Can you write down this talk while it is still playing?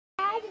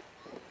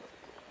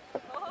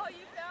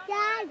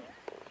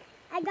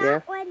I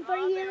got one for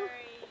you.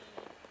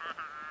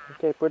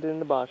 Okay, put it in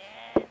the box.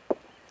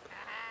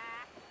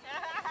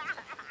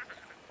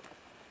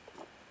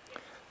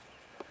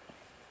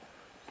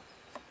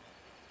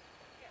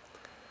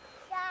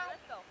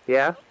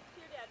 Yeah?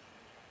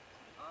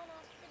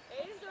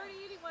 Aidan's already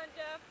eating one,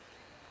 Jeff.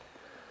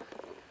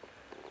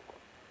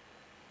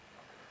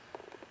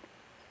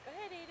 Go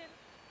ahead, Aidan.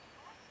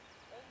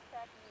 Aidan's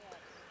cracking me up.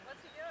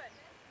 What's he doing?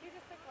 He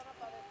just picked one up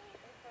out of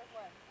his first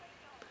one.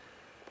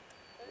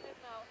 Put it in his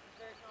mouth and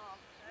jerk it off.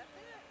 That's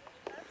it.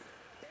 That's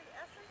the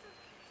essence of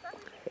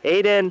strawberry picking.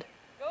 Aidan!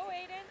 Go,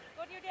 Aidan.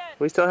 Go to your dad.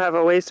 We still have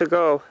a ways to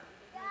go.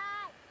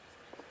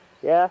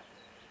 Yeah?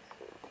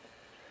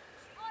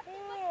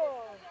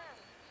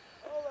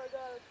 Oh my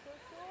God, it's so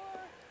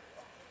sore.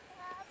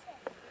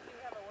 Did you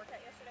have a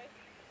workout yesterday?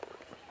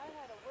 I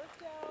had a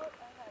workout.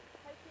 I had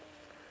hiking.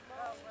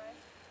 Oh, right.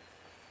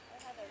 I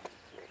had a...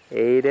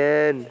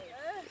 Aidan!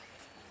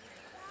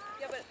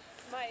 Yeah, but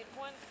my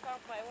one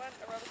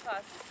aerobic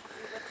class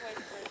we lift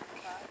weights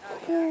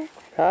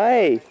for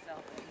Hi!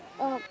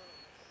 Oh,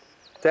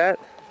 That?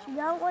 you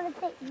don't want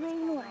to pick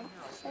green ones,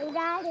 so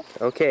Dad?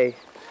 Okay.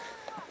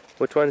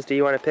 Which ones do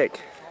you want to pick?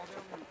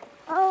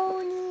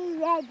 Only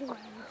red ones.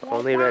 Right,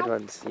 Only red Dad?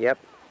 ones. Yep.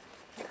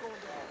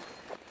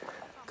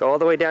 Go all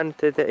the way down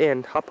to the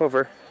end. Hop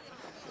over.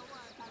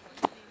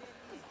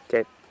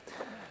 Okay.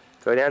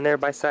 Go down there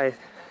by side.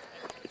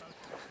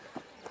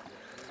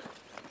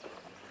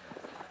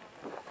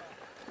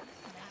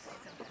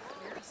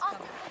 I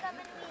think I'm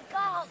going to be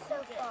bald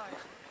so far.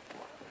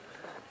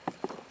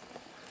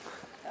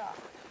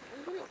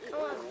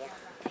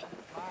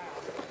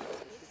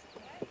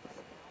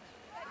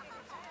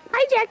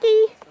 Hi,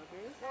 Jackie.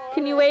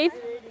 Can you wave?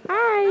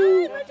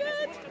 Hi.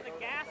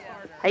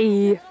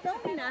 Hi.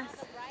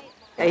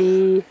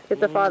 Hi. Get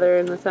the father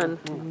and the son.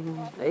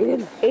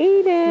 Aidan.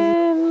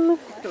 Aidan.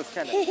 It was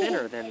kind of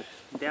thinner than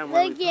down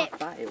where we walked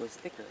by. It was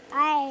thicker.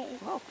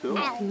 Oh, cool.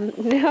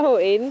 No,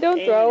 Aidan,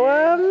 don't throw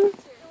him.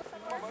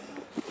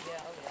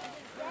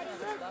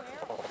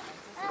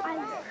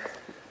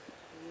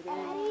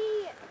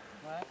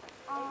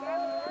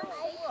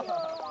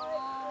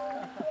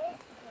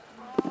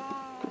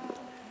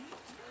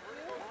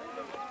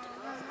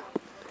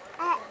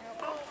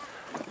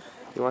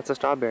 He wants a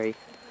strawberry. You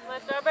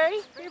want a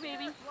strawberry? Here,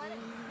 baby.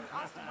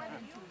 Austin, why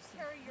don't you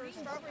carry your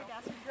strawberry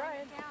basket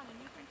drying down and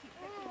you can keep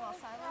picking while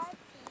Silas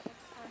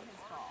looks for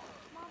his ball.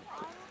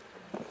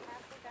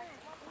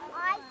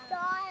 I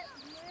saw it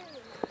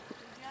move.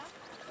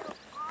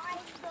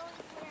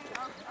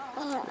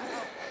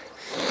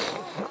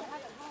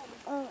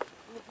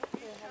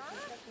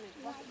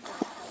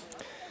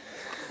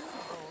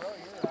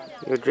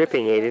 You're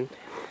dripping, Aidan.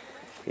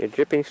 You're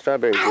dripping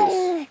strawberry juice.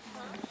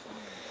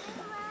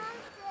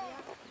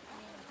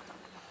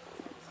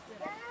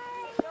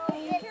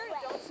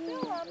 Don't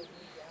spill them.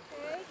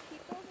 Okay,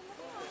 keep those in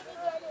the bowl.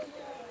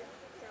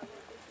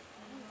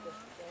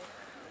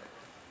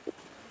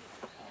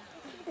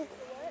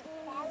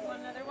 Want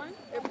another one?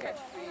 Okay.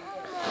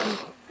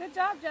 Good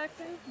job,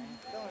 Jackson.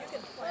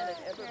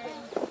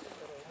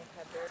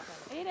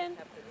 Aidan.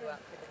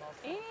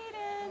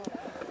 Aiden.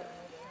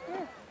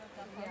 Here.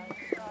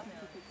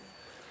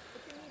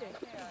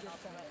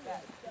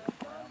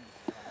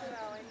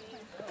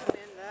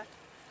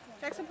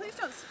 Jackson, please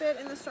don't spit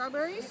in the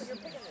strawberries.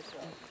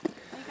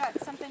 You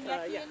got something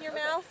yucky in your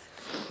mouth?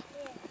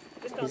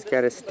 He's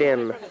got a stem.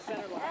 You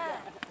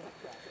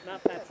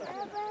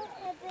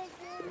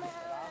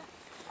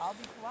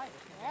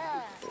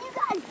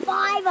got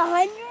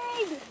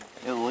 500?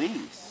 At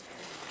least.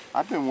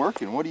 I've been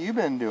working. What have you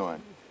been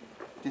doing?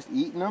 Just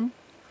eating them?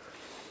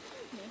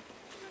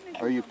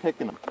 Or are you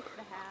picking them?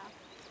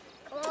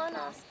 Come on,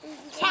 Austin.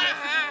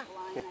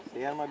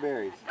 Stay out of my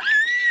berries.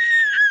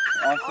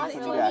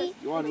 Austin, you got.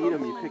 You want to eat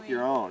them, you pick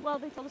your own. Well,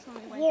 they told us when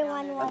we went Here,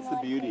 down. That's the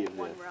beauty of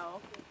this.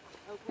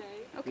 Okay.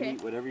 You can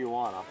eat whatever you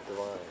want off the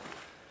line.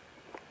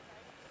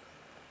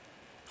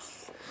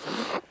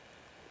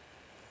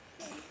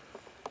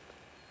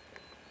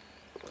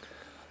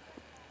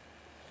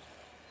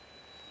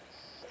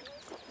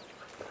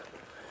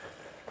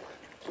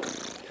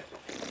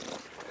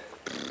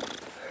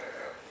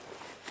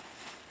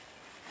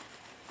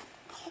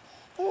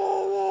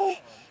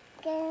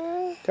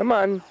 Come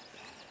on.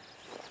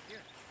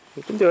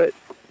 You can do it.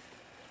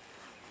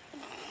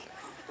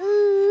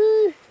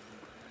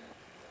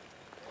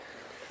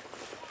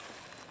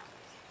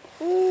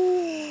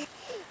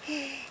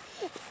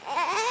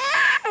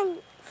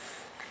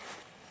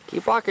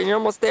 Keep walking, you're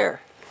almost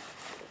there.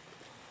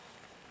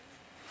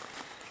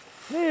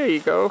 There you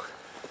go.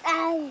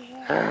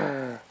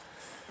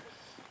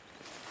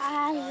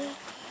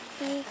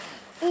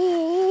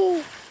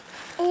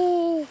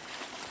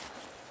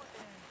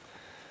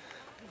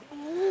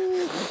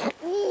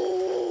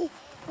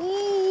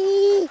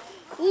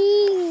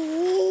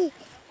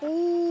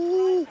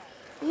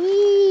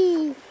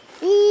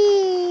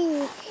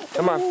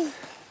 Come on.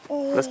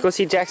 Let's go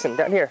see Jackson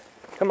down here.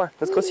 Come on,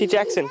 let's go see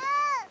Jackson.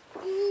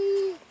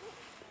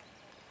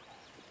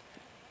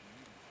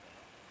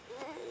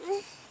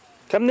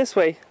 Come this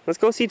way. Let's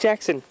go see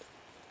Jackson.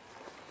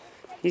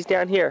 He's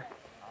down here.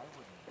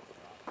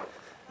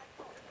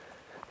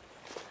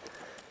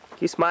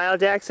 You smile,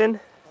 Jackson?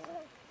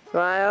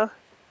 Smile.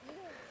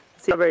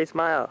 Strawberry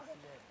smile.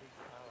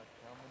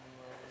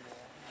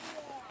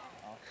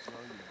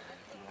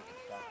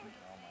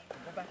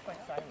 Go back by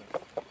Silas.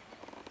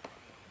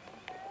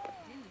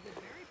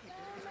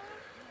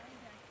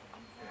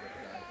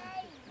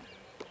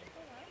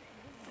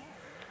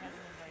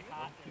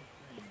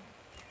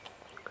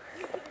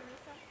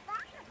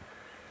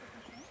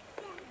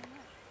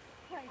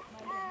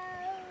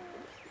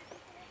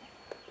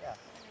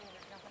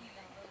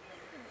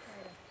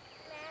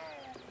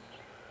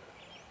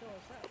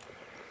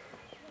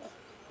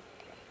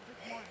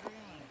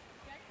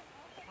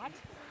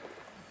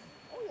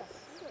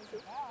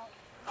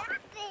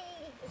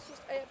 It's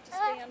just I have to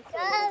stand for a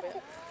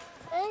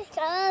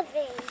little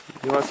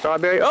bit. You want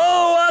strawberry?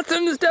 Oh,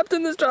 Austin stepped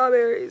in the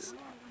strawberries.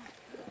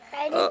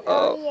 I didn't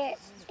know it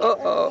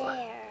was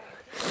there.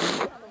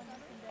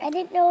 I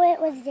didn't know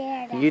it was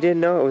there. Dad. You didn't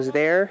know it was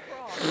there?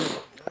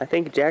 I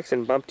think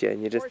Jackson bumped you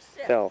and you just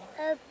fell.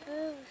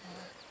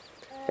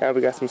 Yeah,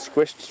 we got some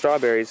squished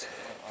strawberries.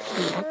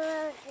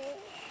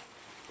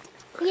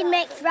 We can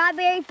make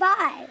strawberry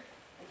pie.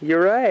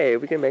 You're right,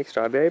 we can make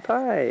strawberry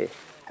pie.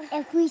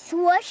 If we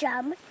squish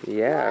them.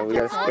 Yeah, we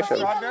gotta squish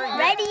them.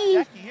 Ready?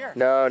 Jackie, here.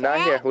 No,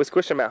 not here. We'll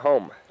squish them at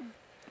home.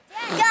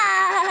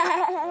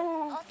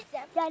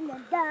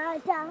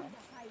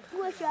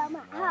 Squish them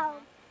at home.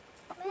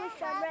 Squish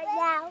them right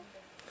now.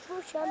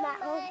 Squish them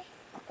at home.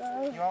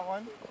 You want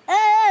one?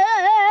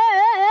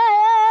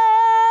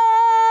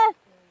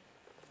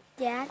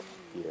 Dad,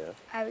 Yeah.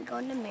 are we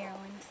going to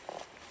Maryland?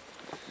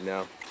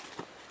 No.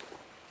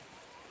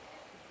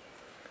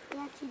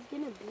 Yeah, she's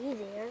gonna be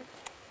there.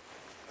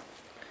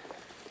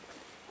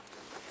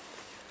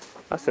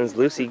 Austin's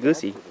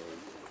loosey-goosey.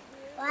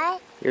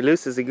 What? You're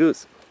loose as a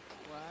goose.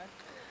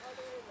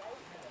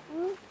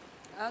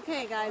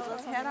 Okay, guys,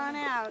 let's head on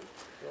out.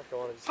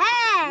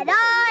 Head on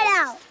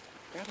out!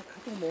 Grab a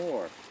couple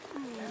more.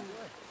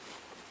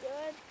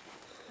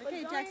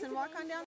 Okay, Jackson, walk on down.